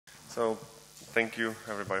So, thank you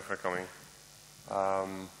everybody for coming. A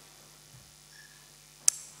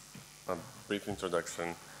brief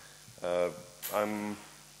introduction. I'm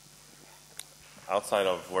outside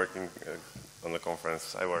of working on the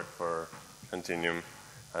conference. I work for Continuum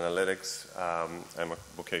Analytics. I'm a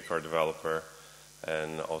Bokeh core developer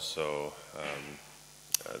and also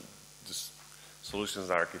just solutions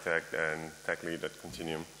architect and tech lead at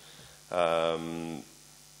Continuum.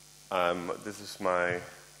 This is my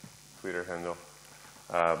Twitter handle,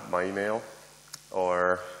 my email,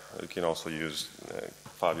 or you can also use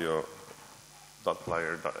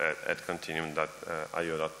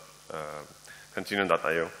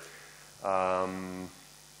Fabio.Pliger@continuum.io.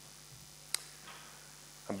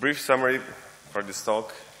 A brief summary for this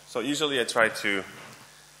talk. So usually I try to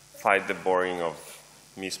fight the boring of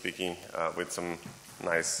me speaking with some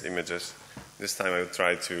nice images. This time I will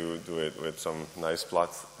try to do it with some nice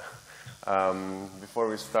plots. Before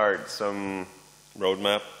we start, some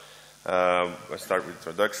roadmap. I start with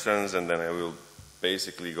introductions, and then I will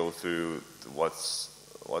basically go through what's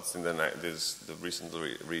in the recent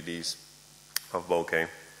release of Bokeh,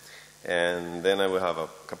 and then I will have a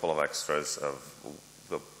couple of extras of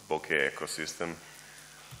the Bokeh ecosystem,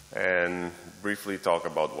 and briefly talk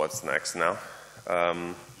about what's next now.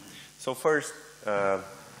 So first,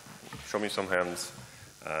 show me some hands.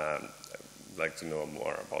 I'd like to know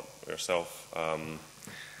more about yourself.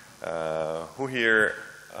 Who here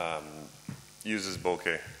uses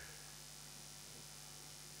Bokeh?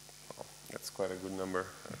 Oh, that's quite a good number.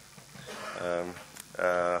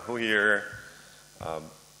 Who here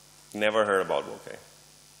never heard about Bokeh?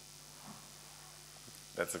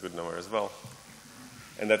 That's a good number as well.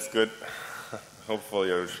 And that's good.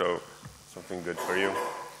 Hopefully it will show something good for you.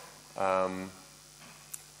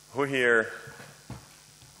 Who here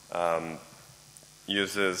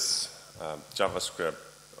uses JavaScript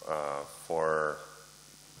for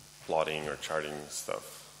plotting or charting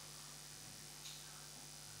stuff?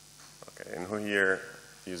 Okay, and who here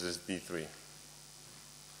uses D3?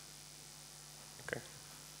 Okay,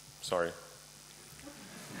 sorry.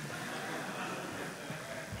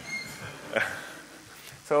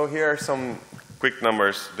 So here are some quick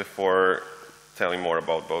numbers before telling more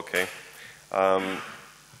about Bokeh.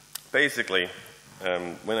 Basically,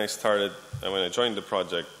 when I joined the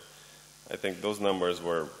project, I think those numbers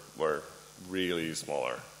were really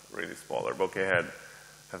smaller. Bokeh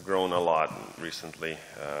have grown a lot recently,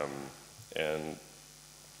 and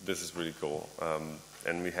this is really cool.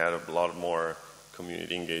 And we had a lot more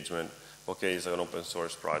community engagement. Bokeh is an open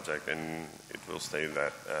source project, and it will stay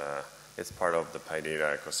that it's part of the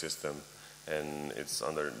PyData ecosystem, and it's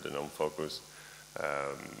under the GNOME focus.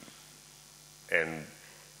 And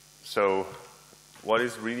so what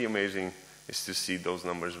is really amazing is to see those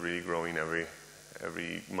numbers really growing every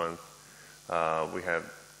month. We have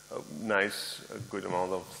a good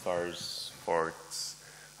amount of stars, forks.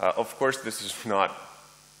 Of course, this is not,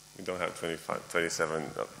 we don't have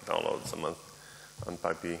 27 downloads a month on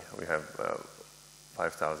PyP. We have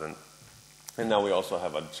 5,000. And now we also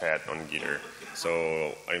have a chat on Gitter.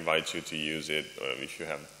 So I invite you to use it if you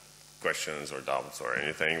have questions or doubts or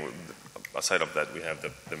anything. Aside of that, we have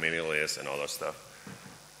the mailing list and all that stuff.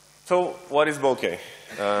 So what is Bokeh?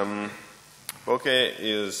 Bokeh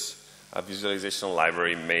is a visualization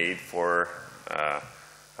library made for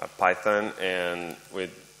Python and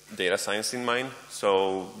with data science in mind.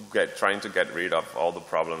 So trying to get rid of all the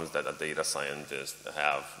problems that a data scientist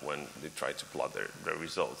have when they try to plot their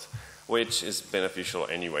results, which is beneficial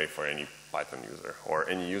anyway for any Python user or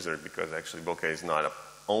any user, because actually Bokeh is not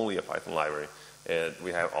only a Python library.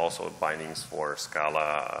 We have also bindings for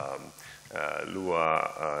Scala,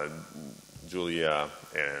 Lua, Julia,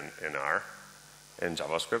 and R, and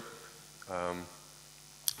JavaScript.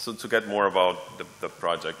 So to get more about the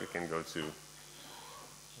project, you can go to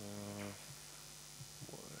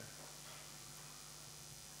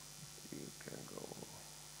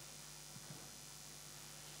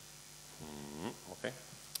okay.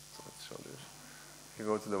 So let's show this. You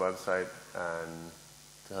go to the website, and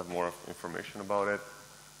to have more information about it,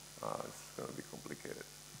 it's going to be complicated.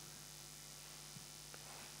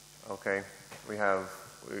 Okay,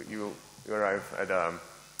 you arrive at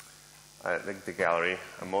the gallery,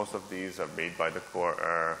 and most of these are made by the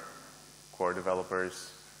core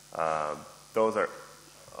developers. Those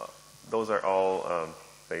are all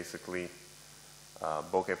basically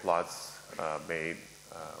Bokeh plots made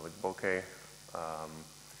with Bokeh,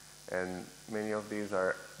 and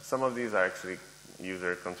some of these are actually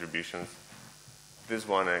user contributions. This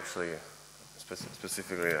one actually,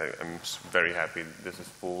 specifically, I'm very happy. This is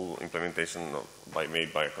full implementation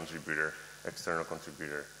made by a contributor, external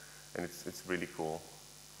contributor. and it's really cool.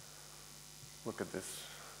 Look at this.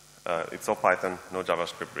 It's all Python, no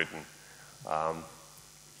JavaScript written.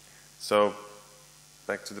 So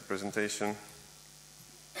back to the presentation.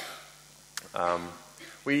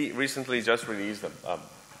 We recently just released a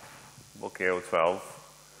Bokeh 12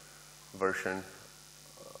 version.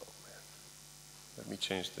 Oh, man. Let me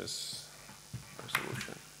change this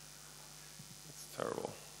resolution. It's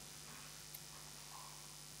terrible.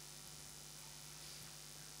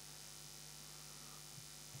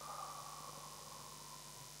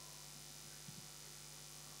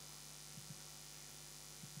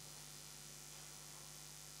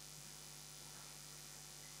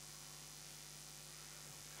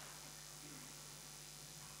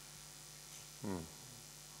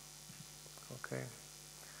 Okay.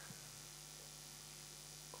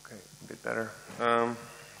 Okay, a bit better.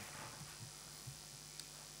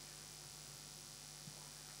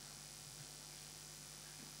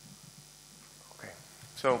 Okay,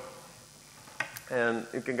 so, and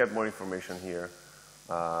you can get more information here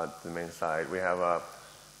to the main side. We have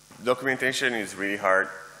documentation is really hard,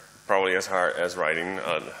 probably as hard as writing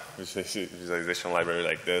a visualization library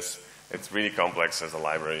like this. It's really complex as a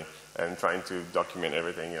library, and trying to document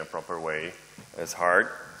everything in a proper way is hard,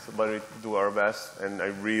 but we do our best. And I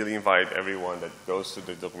really invite everyone that goes to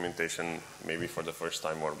the documentation, maybe for the first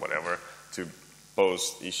time or whatever, to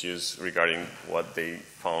post issues regarding what they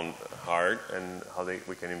found hard and how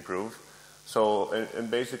we can improve. So, and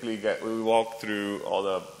basically we walk through all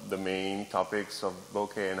the main topics of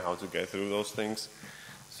Bokeh and how to get through those things.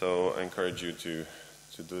 So I encourage you to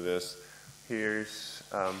do this. Here's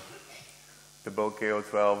the Bokeh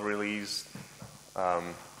 12 release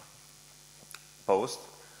post,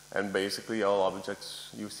 and basically all objects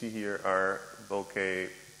you see here are Bokeh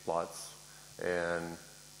plots, and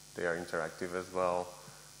they are interactive as well,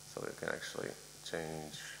 so you can actually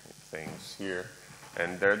change things here.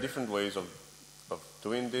 And there are different ways of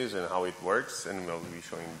doing this and how it works, and we'll be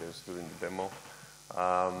showing this during the demo.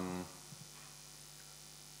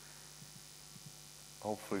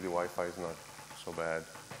 Hopefully the Wi-Fi is not so bad.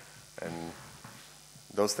 And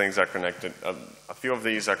those things are connected. A few of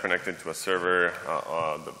these are connected to a server.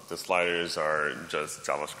 The sliders are just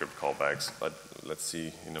JavaScript callbacks, but let's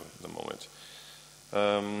see in a moment.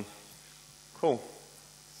 Cool.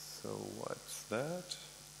 So what's that?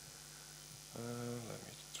 Let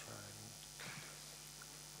me try.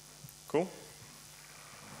 Cool.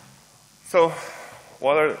 So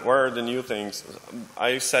what are the new things?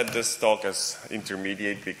 I set this talk as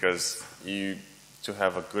intermediate because to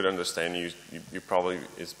have a good understanding, you probably,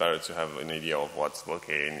 it's better to have an idea of what's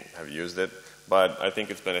Bokeh and have used it. But I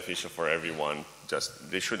think it's beneficial for everyone.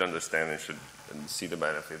 Just they should understand and should see the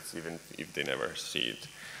benefits, even if they never see it.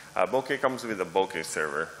 Bokeh comes with a Bokeh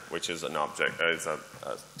server, which is an object, is a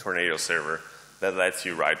Tornado server that lets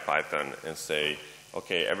you write Python and say,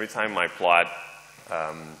 okay, every time my plot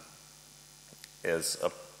is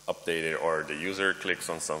updated, or the user clicks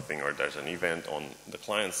on something, or there's an event on the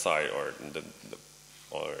client side or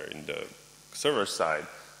in the server side,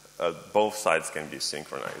 both sides can be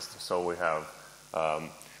synchronized. So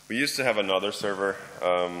we used to have another server,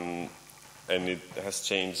 and it has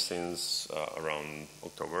changed since around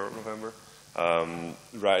October or November.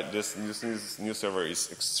 This new server is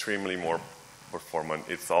extremely more performant.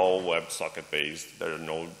 It's all WebSocket based. There are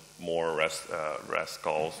no more REST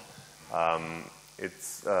calls.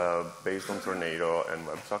 It's based on Tornado and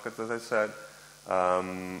WebSocket, as I said.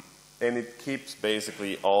 And it keeps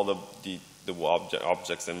basically all the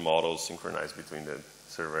objects and models synchronized between the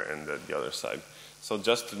server and the other side. So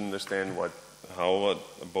just to understand how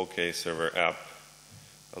a Bokeh server app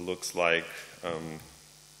looks like,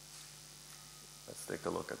 let's take a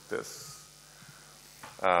look at this.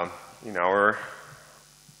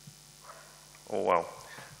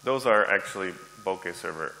 Those are actually Bokeh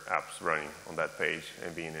server apps running on that page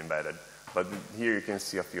and being embedded. But here you can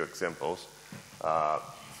see a few examples.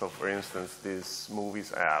 So for instance, this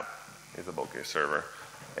movies app is a Bokeh server,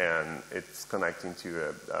 and it's connecting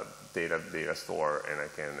to a data store, and I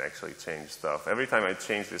can actually change stuff. Every time I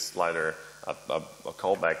change this slider, a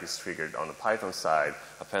callback is triggered on the Python side,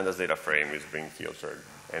 a pandas data frame is being filtered,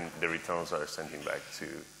 and the returns are sending back to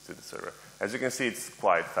the server. As you can see, it's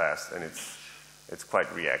quite fast, and it's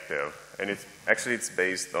quite reactive. And it's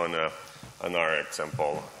based on our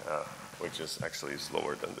example, which is actually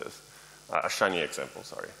slower than this. A shiny example,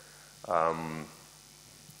 sorry.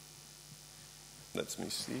 Let me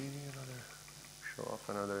see show off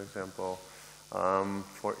another example.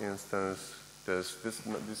 For instance,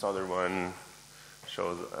 this other one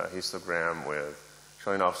shows a histogram with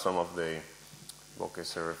showing off some of the Bokeh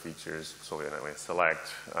server features. So when I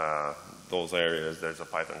select those areas, there's a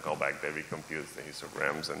Python callback that recomputes the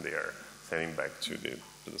histograms, and they are sending back to the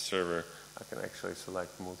server. I can actually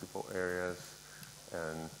select multiple areas,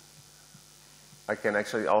 and I can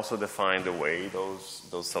actually also define the way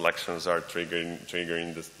those selections are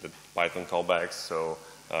triggering the Python callbacks. So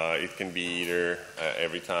it can be either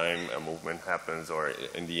every time a movement happens or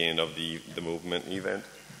in the end of the movement event.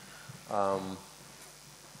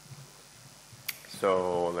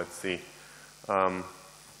 So let's see. Let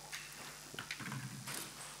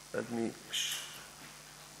me.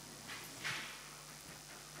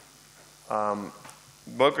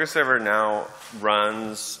 Bokeh server now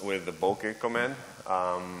runs with the Bokeh command.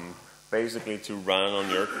 Basically, to run on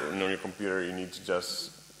your computer, you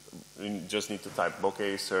just need to type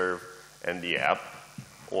Bokeh serve and the app,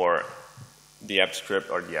 or the app script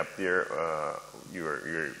or the app tier.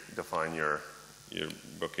 You define your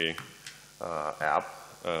Bokeh app,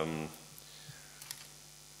 and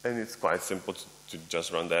it's quite simple to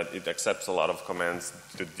just run that. It accepts a lot of commands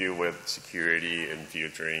to deal with security and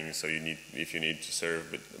filtering. So if you need to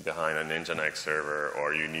serve behind an Nginx server,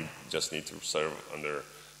 or you just need to serve under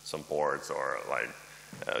some ports, or like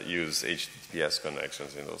use HTTPS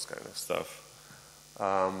connections and those kind of stuff.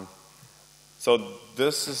 So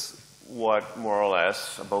this is what more or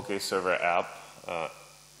less a Bokeh server app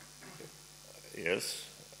is.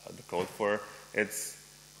 The code for it's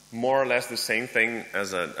more or less the same thing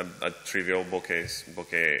as a trivial Bokeh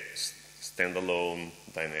standalone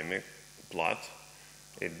dynamic plot.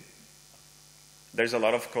 There's a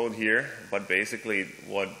lot of code here, but basically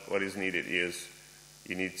what is needed is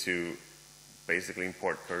you need to basically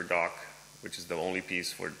import curdoc, which is the only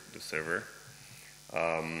piece for the server.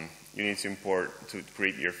 You need to import to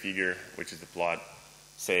create your figure, which is the plot.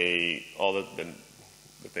 Say all the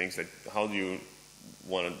things that how do you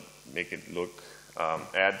want to make it look.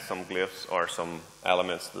 Add some glyphs or some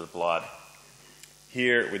elements to the plot.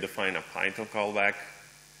 Here we define a Python callback,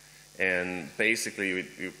 and basically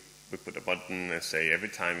we put a button and say every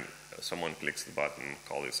time someone clicks the button,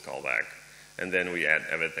 call this callback, and then we add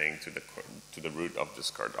everything to the root of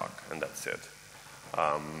this curdoc, and that's it.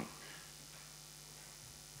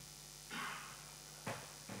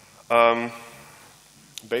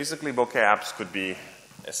 Basically, Bokeh apps could be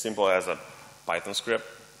as simple as a Python script,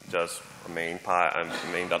 just a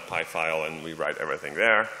main.py file, and we write everything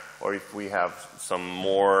there. Or if we have some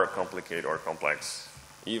more complicated or complex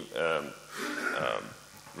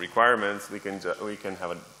requirements, we can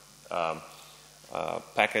have a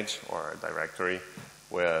package or a directory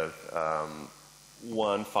with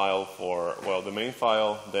one file for the main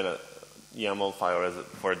file, then a YAML file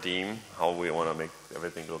for a theme, how we want to make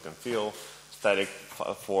everything look and feel. Static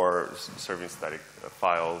for serving static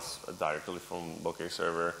files directly from Bokeh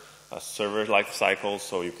server. A server life cycle,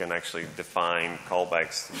 so you can actually define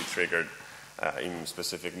callbacks to be triggered in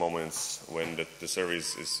specific moments when the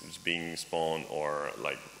service is being spawned or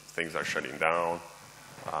like things are shutting down.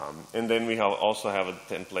 And then we also have a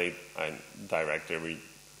template directory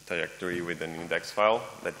with an index file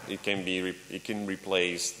that it can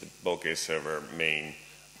replace the Bokeh server main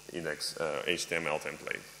index HTML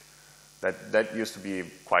template. That used to be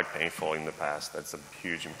quite painful in the past. That's a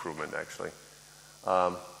huge improvement, actually.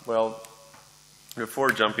 Well,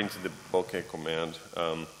 before jumping to the Bokeh command,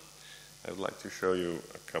 I would like to show you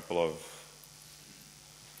a couple of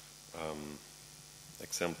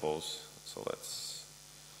examples.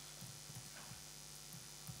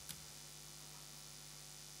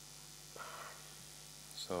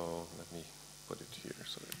 So let me put it here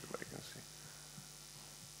so that everybody can see.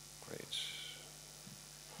 Great.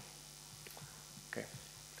 Okay.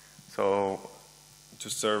 So to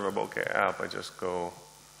serve a Bokeh app, I just go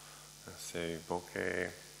and say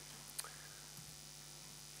Bokeh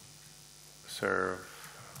serve.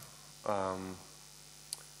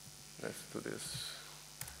 Let's do this.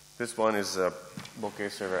 This one is a Bokeh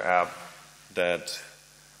server app that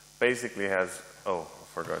basically has, I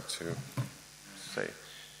forgot to say.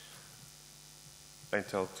 I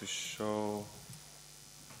tell to show.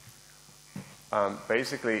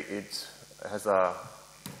 Basically, it has a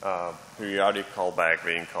periodic callback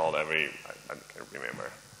being called every, I can't remember.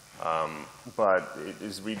 But it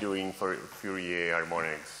is redoing for Fourier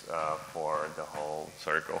harmonics for the whole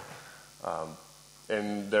circle.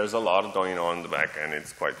 And there's a lot going on in the back end.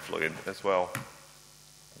 It's quite fluid as well.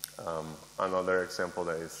 Another example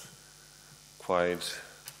that is quite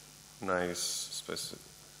nice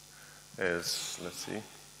is, let's see.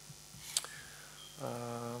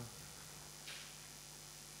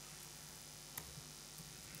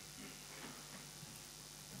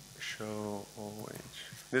 Show OH.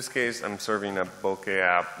 this case, I'm serving a Bokeh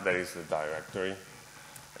app that is a directory,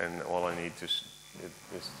 and all I need is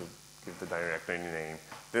to give the directory name.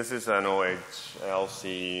 This is an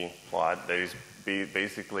OHLC plot that is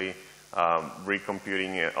basically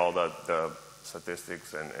recomputing all the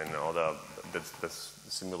statistics and all the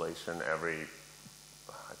simulation every,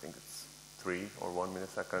 I think it's 3 or 1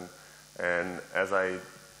 millisecond. And as I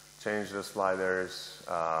change the sliders,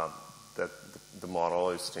 the model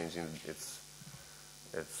is changing its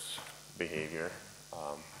behavior.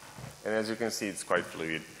 And as you can see, it's quite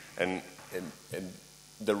fluid. And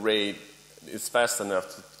the rate is fast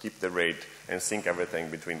enough to keep the rate and sync everything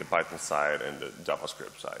between the Python side and the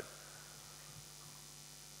JavaScript side.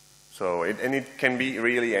 So it can be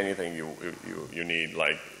really anything you need.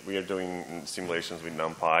 Like we are doing simulations with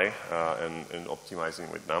NumPy and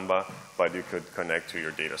optimizing with Numba, but you could connect to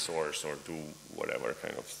your data source or do whatever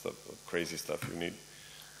kind of stuff, crazy stuff you need.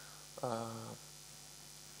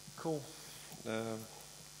 Cool. Let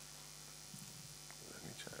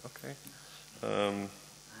me try. Okay.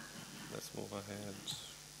 Let's move ahead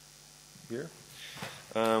here.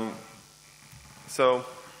 So,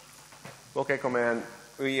 Bokeh command.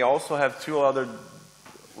 We also have 2 other,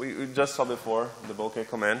 we just saw before, the Bokeh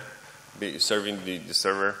command, serving the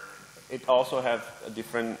server. It also have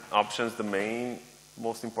different options. The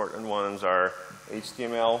most important ones are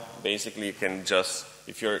HTML. Basically, you can just,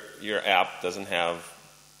 if your app doesn't have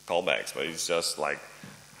callbacks, but it's just like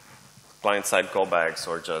client-side callbacks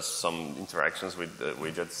or just some interactions with the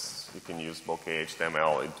widgets, you can use Bokeh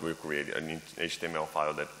HTML. It will create an HTML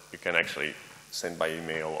file that you can actually send by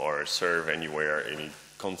email or serve anywhere, and it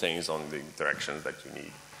contains only the interactions that you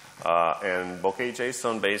need. And Bokeh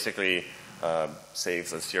JSON basically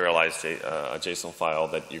saves a serialized JSON file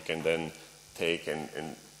that you can then take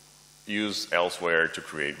and use elsewhere to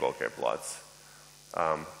create Bokeh plots.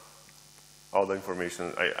 All the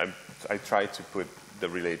information, I try to put the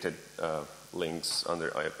related links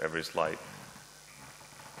under every slide.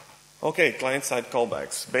 Okay, client-side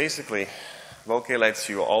callbacks. Basically, Bokeh lets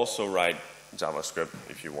you also write JavaScript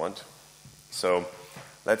if you want. So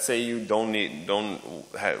let's say you don't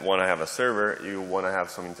want to have a server, you want to have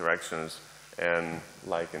some interactions, and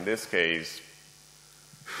like in this case,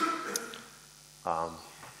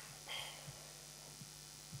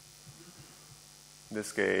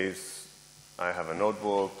 I have a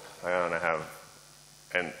notebook, and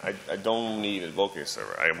I don't need a Bokeh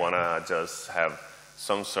server. I want to just have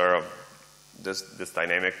some sort of this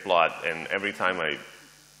dynamic plot, and every time I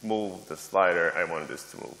move the slider, I want this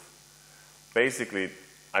to move. Basically,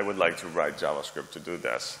 I would like to write JavaScript to do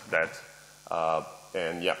that.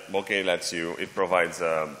 And yeah, Bokeh lets you, it provides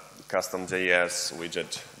a custom JS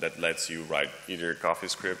widget that lets you write either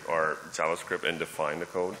CoffeeScript or JavaScript and define the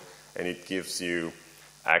code. And it gives you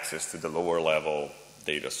access to the lower level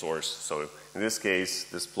data source. So in this case,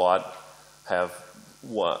 this plot have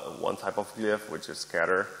one type of glyph, which is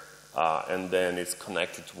scatter, and then it's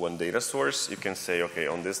connected to one data source. You can say, okay,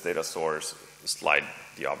 on this data source, slide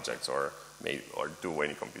the objects or do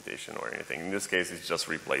any computation or anything. In this case, it's just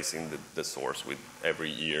replacing the source with every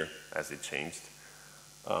year as it changed.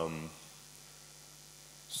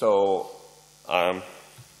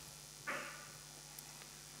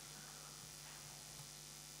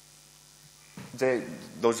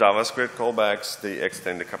 Those JavaScript callbacks, they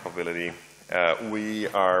extend the capability. We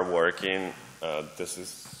are working, this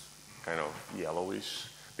is kind of yellowish,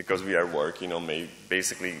 because we are working on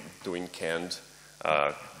basically doing canned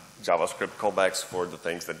JavaScript callbacks for the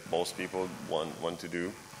things that most people want to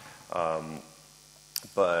do.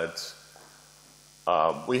 But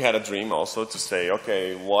we had a dream also to say,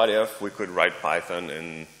 okay, what if we could write Python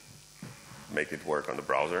and make it work on the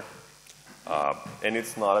browser? And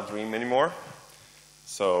it's not a dream anymore.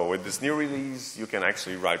 So with this new release, you can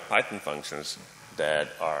actually write Python functions that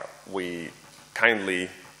we kindly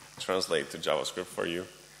translate to JavaScript for you,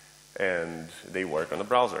 and they work on the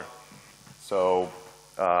browser. So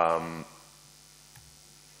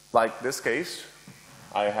like this case,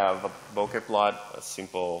 I have a Bokeh plot, a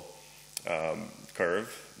simple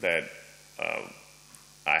curve that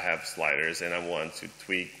I have sliders, and I want to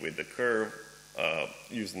tweak with the curve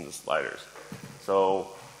using the sliders. So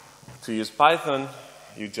to use Python,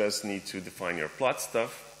 you just need to define your plot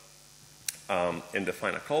stuff and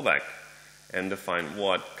define a callback and define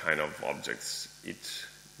what kind of objects it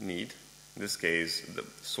need. In this case, the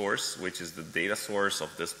source, which is the data source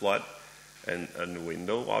of this plot, and a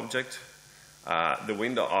window object. The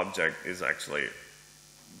window object is actually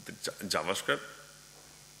the JavaScript.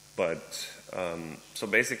 But so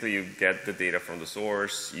basically, you get the data from the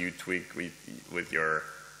source, you tweak with your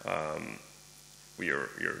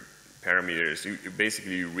parameters. You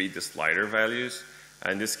basically read the slider values.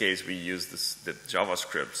 In this case, we use the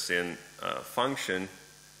JavaScript SYN function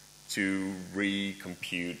to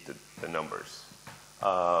recompute the numbers.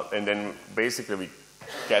 And then basically we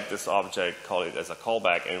get this object, call it as a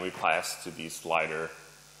callback, and we pass to the slider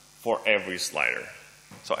for every slider.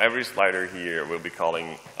 So every slider here will be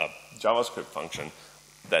calling a JavaScript function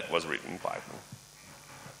that was written in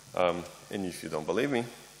Python. And if you don't believe me,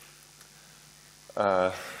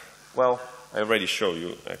 well, I already showed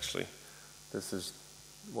you, actually. This is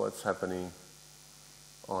what's happening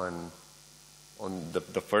on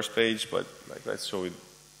the first page, but like, let's show it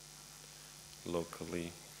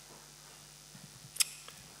locally.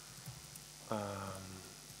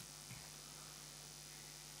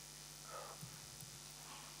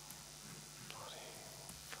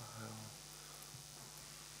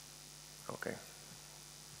 Okay.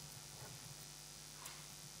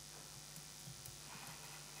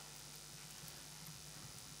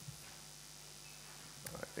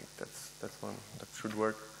 I think that's one that should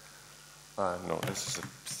work. No, this is a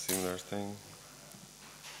similar thing.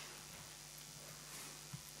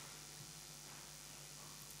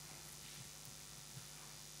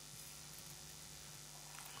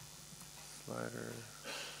 Slider.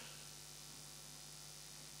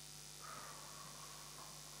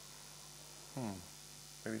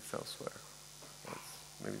 Maybe it's elsewhere.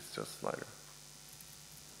 Maybe it's just slider.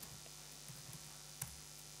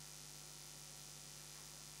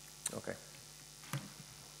 Okay.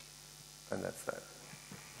 And that's that.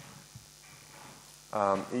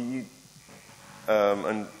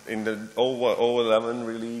 And in the 011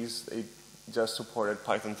 release, it just supported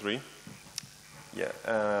Python 3.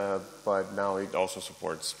 Yeah, but now it also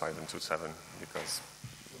supports Python 2.7 because...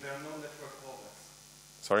 So there are no network callbacks?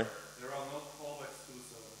 Sorry? There are no callbacks to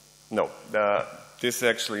 2.7? No. This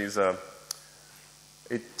actually is a...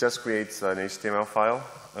 It just creates an HTML file,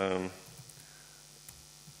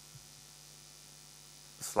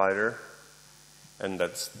 slider, and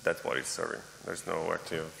that's what it's serving. There's no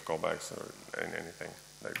active callbacks or anything.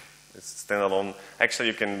 Like, it's standalone. Actually,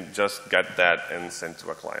 you can just get that and send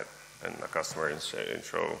to a client and a customer and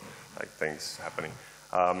show like things happening.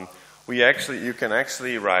 You can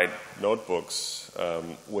actually write notebooks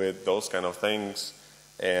with those kind of things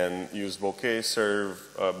and use Bokeh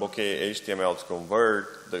Bokeh HTML to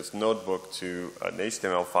convert this notebook to an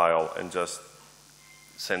HTML file and just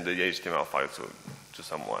send the HTML file to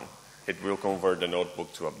someone. It will convert the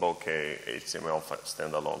notebook to a Bokeh HTML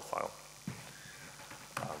standalone file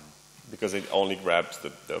because it only grabs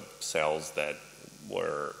the cells that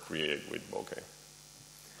were created with Bokeh. Does it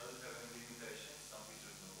have any limitations? Some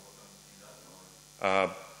features don't work on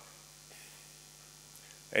that?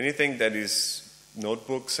 Anything that is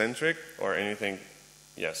notebook-centric or anything,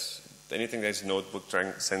 yes, anything that is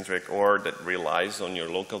notebook-centric or that relies on your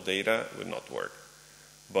local data would not work.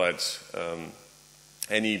 But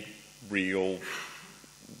anything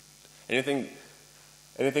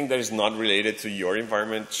that is not related to your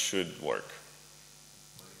environment should work.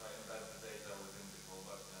 But if I embed the data within the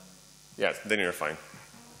callback, then... Yeah, then you're fine.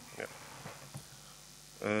 Yeah.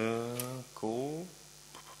 Cool.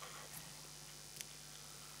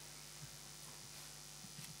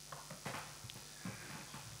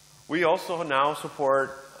 We also now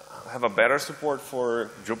have a better support for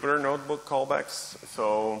Jupyter Notebook callbacks.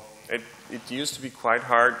 So it used to be quite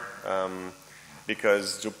hard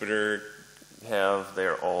because Jupyter have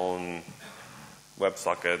their own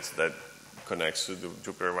WebSockets that connects to the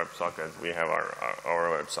Jupyter WebSockets. We have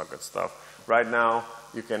our WebSocket stuff. Right now,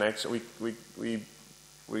 you can actually we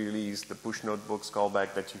released the push notebooks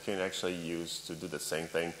callback that you can actually use to do the same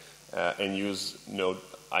thing and use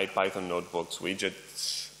IPython notebooks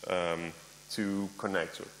widgets to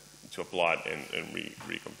connect to a plot and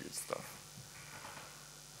recompute stuff.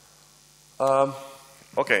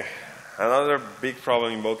 Okay, another big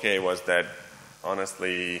problem in Bokeh was that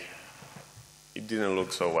honestly it didn't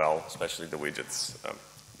look so well, especially the widgets.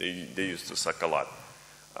 They used to suck a lot,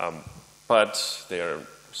 but they are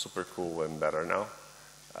super cool and better now.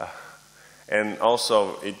 And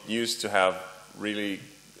also it used to have really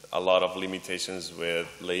a lot of limitations with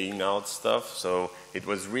laying out stuff, so it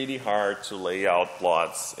was really hard to lay out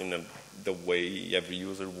plots in the way every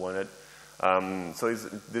user wanted. So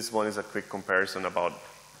this one is a quick comparison about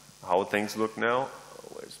how things look now.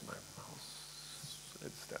 Where's my mouse?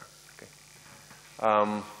 It's there. Okay.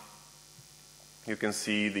 You can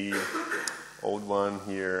see the old one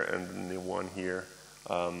here and the new one here.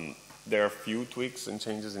 There are a few tweaks and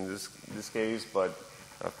changes in this case, but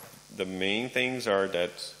the main things are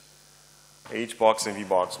that HBox and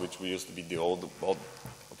VBox, which used to be the old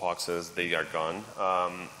boxes, they are gone.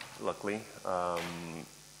 luckily.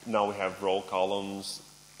 Now we have row columns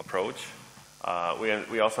approach.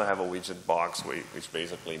 We also have a widget box which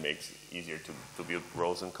basically makes it easier to build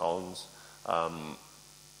rows and columns.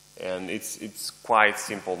 And it's quite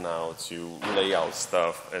simple now to lay out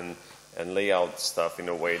stuff and lay out stuff in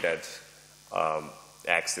a way that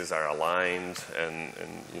axes are aligned, and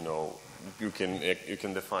you know, you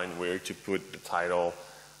can define where to put the title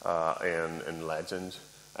and legend.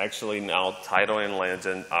 Actually, now title and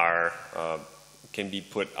legend are can be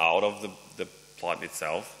put out of the plot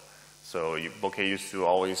itself. So Bokeh used to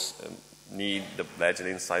always need the legend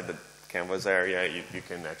inside the canvas area. You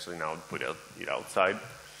can actually now put it outside.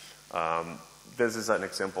 This is an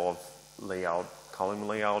example of layout, column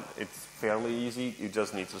layout. It's fairly easy. You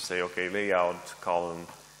just need to say, okay, layout, column,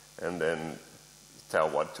 and then tell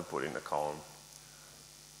what to put in the column.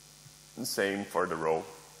 And same for the row.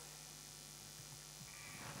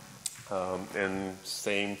 And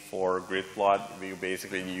same for grid plot. We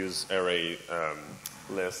basically use array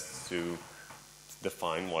lists to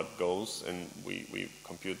define what goes, and we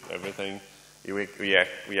compute everything.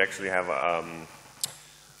 We actually have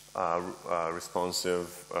a responsive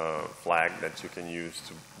flag that you can use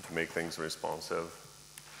to make things responsive.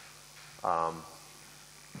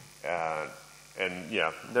 And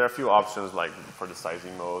yeah, there are a few options like for the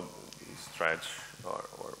sizing mode, stretch, or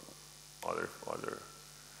other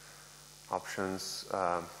options.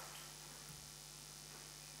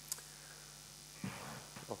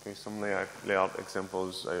 Okay, some layout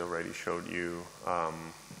examples I already showed you.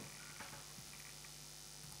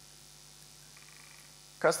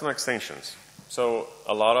 Custom extensions. So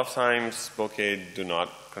a lot of times Bokeh do not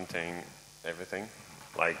contain everything.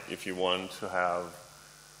 Like if you want to have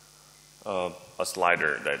a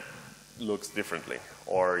slider that looks differently,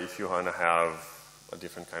 or if you want to have a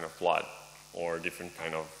different kind of plot or different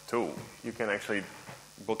kind of tool, you can actually,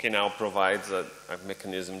 Bokeh now provides a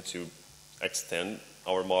mechanism to extend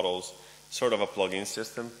our models, sort of a plugin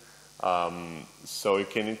system. So you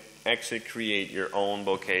can actually create your own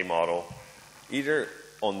Bokeh model, either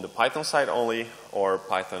on the Python side only or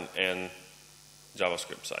Python and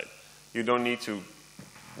JavaScript side. You don't need to,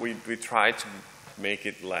 we try to make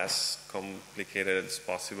it less complicated as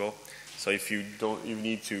possible. So if you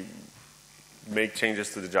need to make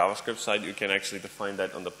changes to the JavaScript side, you can actually define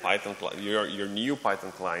that on the Python, your new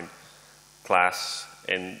Python client class,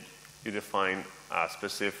 and you define a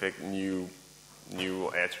specific new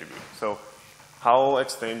attribute. So how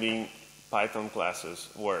extending Python classes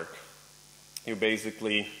work? You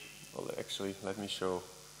basically, well, actually, let me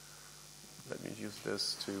use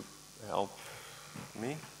this to help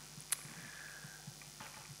me.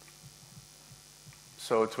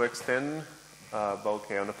 So to extend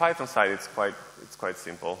Bokeh on the Python side, it's quite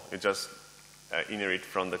simple. You just inherit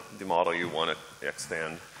from the model you want to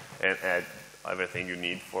extend and add everything you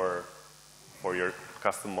need for your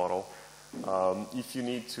custom model. If you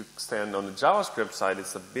need to extend on the JavaScript side,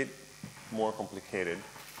 it's a bit more complicated.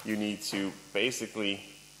 You need to basically,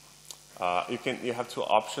 you have two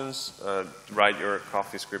options, write your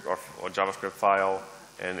CoffeeScript or JavaScript file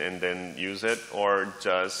and then use it, or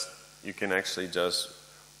you can actually just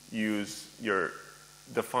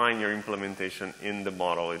define your implementation in the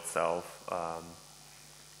model itself.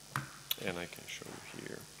 And I can show you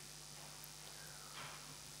here.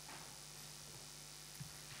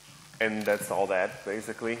 And that's all that,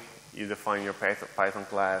 basically. You define your Python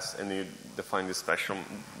class, and you define the special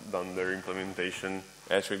under implementation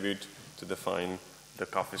attribute to define the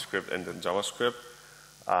CoffeeScript and the JavaScript.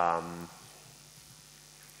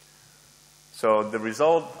 So the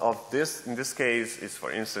result of this, in this case, is, for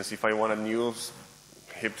instance, if I want a new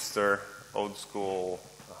hipster, old school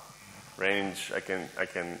range, I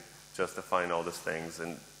can just define all these things,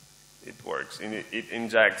 and it works. And it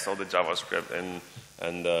injects all the JavaScript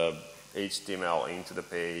and the HTML into the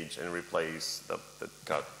page and replace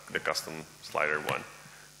the custom slider one.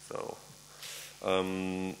 So,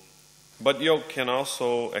 but you can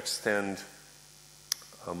also extend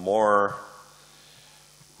more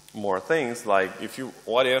things, like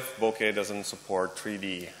what if Bokeh doesn't support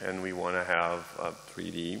 3D and we want to have a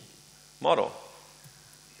 3D model?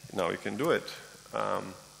 Now you can do it,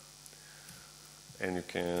 and you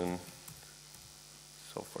can.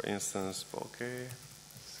 So for instance, Bokeh.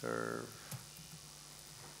 Serve,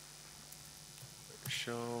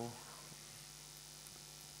 show,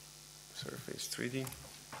 surface 3D.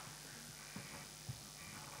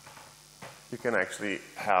 You can actually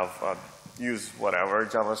have use whatever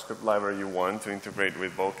JavaScript library you want to integrate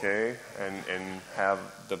with Bokeh, and have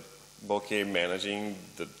the Bokeh managing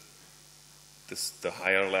the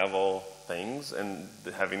higher level things and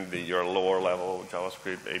having your lower level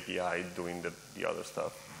JavaScript API doing the other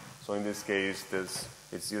stuff. So in this case,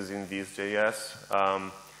 it's using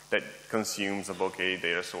Vue.js that consumes a Bokeh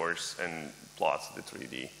data source and plots the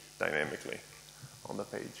 3D dynamically on the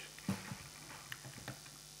page.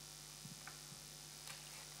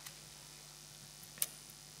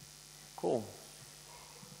 Cool.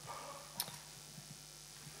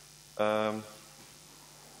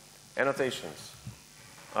 Annotations.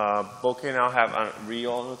 Bokeh now have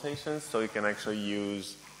real annotations, so you can actually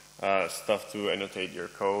use stuff to annotate your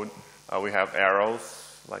code. We have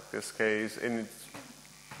arrows, like this case, and it's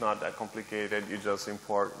not that complicated. You just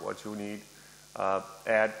import what you need.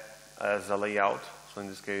 Add as a layout, so in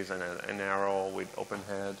this case, an arrow with open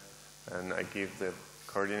head, and I give the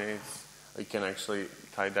coordinates. You can actually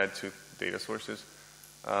tie that to data sources.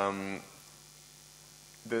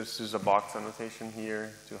 This is a box annotation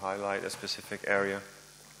here to highlight a specific area.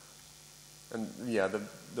 And yeah,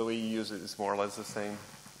 the way you use it is more or less the same.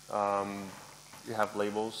 You have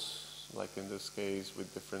labels, like in this case,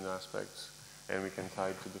 with different aspects, and we can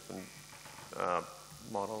tie to different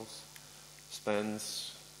models.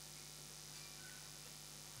 Spans.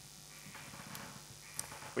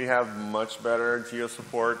 We have much better geo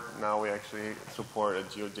support. Now we actually support a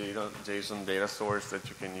GeoJSON data source that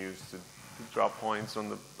you can use to drop points on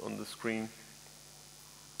the screen.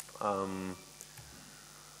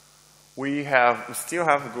 We still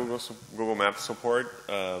have Google Maps support,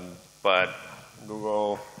 but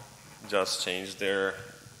Google just changed their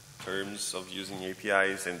terms of using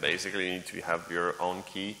APIs, and basically you need to have your own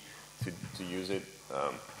key to use it.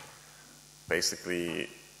 Basically,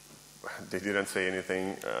 they didn't say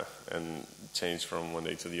anything and changed from one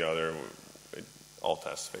day to the other. All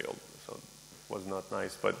tests failed, so it was not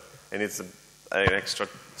nice. And it's an extra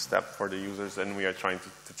step for the users, and we are trying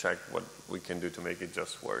to check what we can do to make it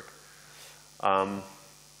just work.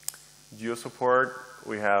 Geo support,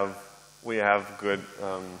 we have good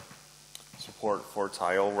support for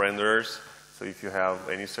tile renderers. So if you have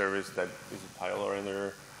any service that is a tile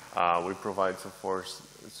renderer, we provide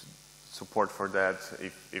support for that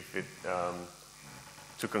if it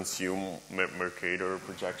to consume Mercator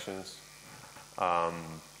projections.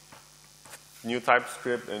 New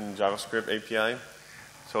TypeScript and JavaScript API.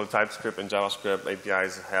 So TypeScript and JavaScript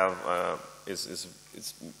APIs have it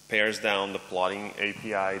pairs down the plotting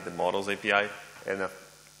API, the models API, and a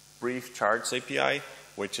brief charts API,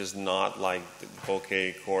 which is not like the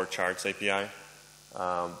Bokeh core charts API.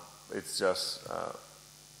 It's just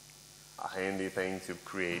a handy thing to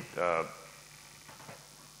create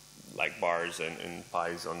like bars and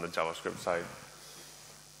pies on the JavaScript side.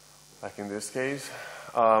 Like in this case,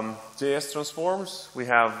 JS transforms. We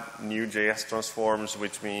have new JS transforms,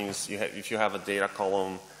 which means if you have a data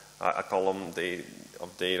column,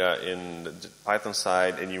 of data in the Python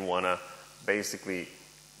side, and you want to basically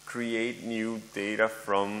create new data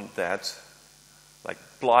from that, like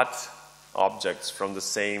plot objects from the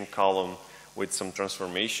same column with some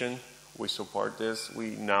transformation. We support this.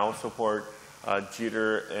 We now support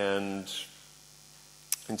jitter and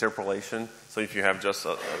interpolation. So if you have just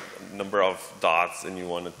a number of dots and you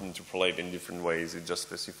want to interpolate in different ways, you just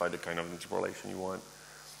specify the kind of interpolation you want.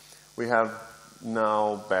 We have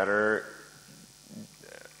now better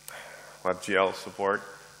WebGL support,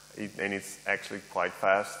 and it's actually quite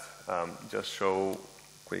fast. Just show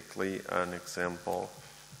quickly an example.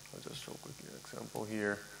 I'll just show quickly an example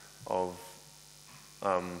here of,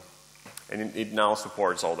 and it now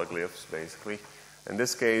supports all the glyphs basically. In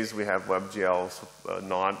this case, we have WebGL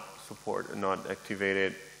not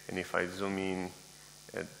activated, and if I zoom in,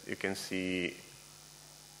 you can see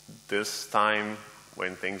this time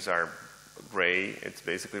when things are gray, it's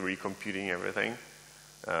basically recomputing everything.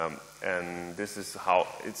 And this is how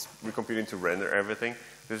it's recomputing to render everything.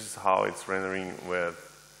 This is how it's rendering with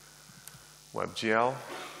WebGL.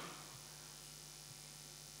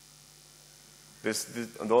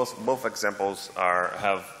 Those both examples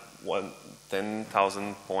have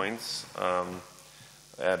 10,000 points.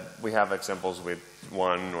 We have examples with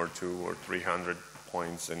 1 or 2 or 300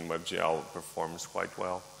 points, and WebGL performs quite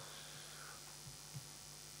well.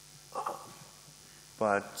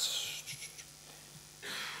 But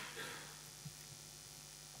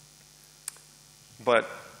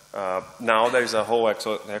now there's a whole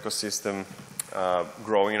ecosystem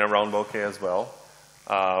growing around Bokeh as well.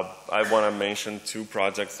 I want to mention 2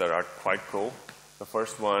 projects that are quite cool. The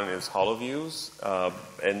first one is HoloViews,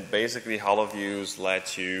 and basically HoloViews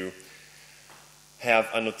let you have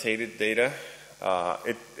annotated data.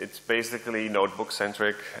 It's basically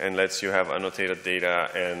notebook-centric and lets you have annotated data,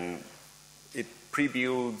 and it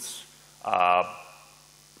pre-builds,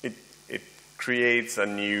 it creates a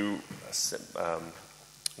new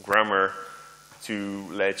grammar to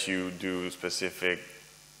let you do specific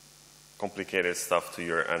complicated stuff to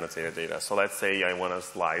your annotated data. So let's say I want to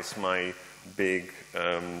slice my big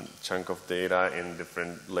chunk of data in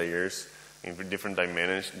different layers, in different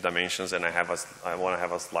dimensions, and I want to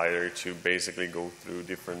have a slider to basically go through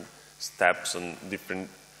different steps and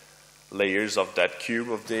different layers of that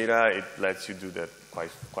cube of data. It lets you do that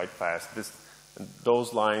quite fast.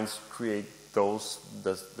 Those lines create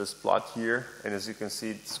this plot here, and as you can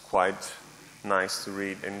see, it's quite nice to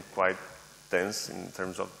read and quite dense in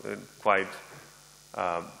terms of quite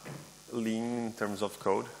lean in terms of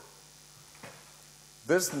code.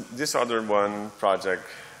 This other one project,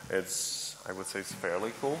 I would say it's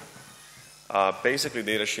fairly cool. Basically,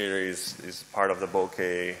 data shader is part of the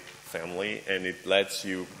Bokeh family, and it lets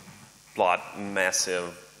you plot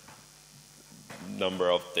massive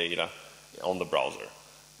number of data on the browser.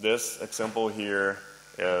 This example here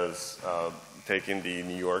is taking the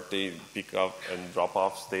New York pickup and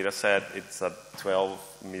drop-offs data set. It's a 12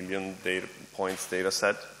 million data points data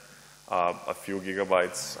set, a few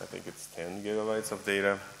gigabytes, I think it's 10 gigabytes of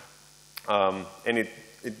data. And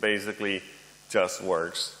it basically just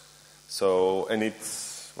works. So, and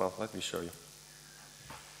it's, well, let me show you.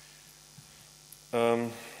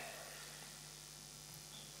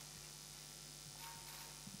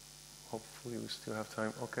 Hopefully we still have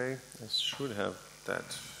time. Okay, I should have that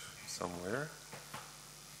somewhere.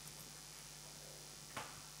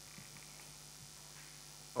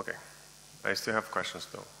 Okay, I still have questions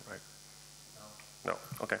though, right? No. No,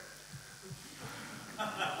 okay.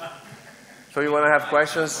 So you want to have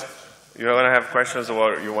questions? You want to have questions,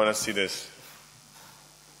 or you want to see this?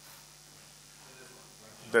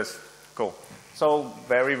 This, cool. So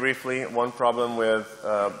very briefly, one problem with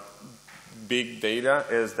big data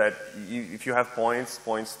is that if you have points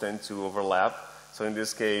tend to overlap. So in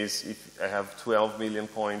this case, if I have 12 million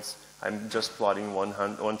points, I'm just plotting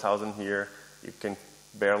 1,000 here. You can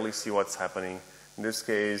barely see what's happening. In this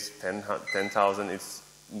case, 10,000, it's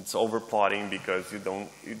overplotting because you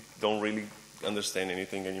don't really understand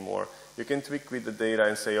anything anymore. You can tweak with the data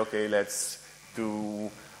and say, okay, let's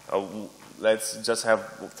just have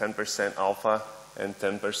 10% alpha and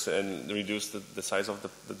 10% reduce the size of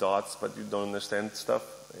the dots, but you don't understand stuff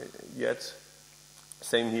yet.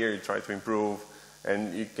 Same here, you try to improve,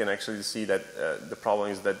 and you can actually see that the problem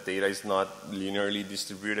is that data is not linearly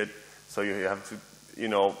distributed, so you have to,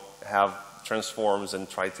 have transforms and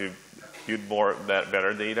try to build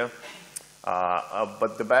better data.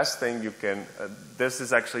 But the best thing you can, this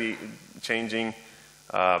is actually changing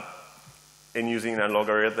in using a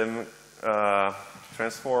logarithm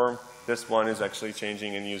transform. This one is actually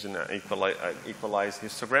changing and using an equalized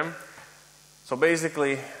histogram. So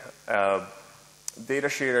basically, data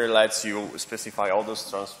shader lets you specify all those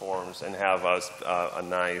transforms and have a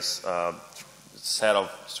nice set of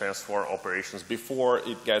transform operations before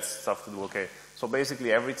it gets stuff to do okay. So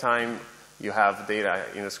basically, every time you have data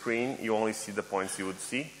in the screen, you only see the points you would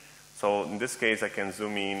see. So in this case, I can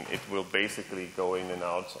zoom in. It will basically go in and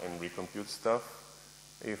out and recompute stuff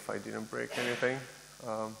if I didn't break anything.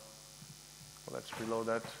 Let's reload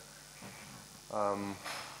that.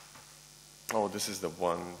 Oh, this is the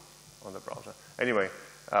one on the browser. Anyway,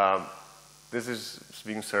 this is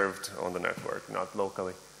being served on the network, not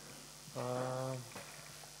locally. Yeah.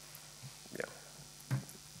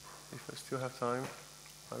 If I still have time,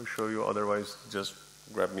 I will show you. Otherwise, just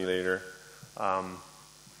grab me later.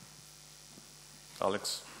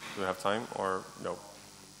 Alex, do you have time or no?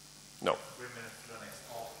 No. 3 minutes to the next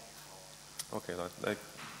call. Okay,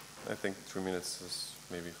 I think 3 minutes is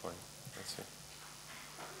maybe fine. Let's see.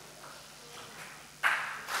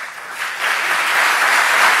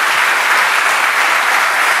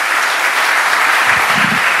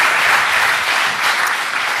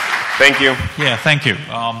 Thank you. Yeah, thank you.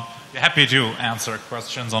 You're happy to answer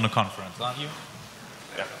questions on the conference, aren't you?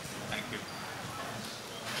 Yeah. Thank you.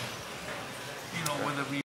 You know, whether we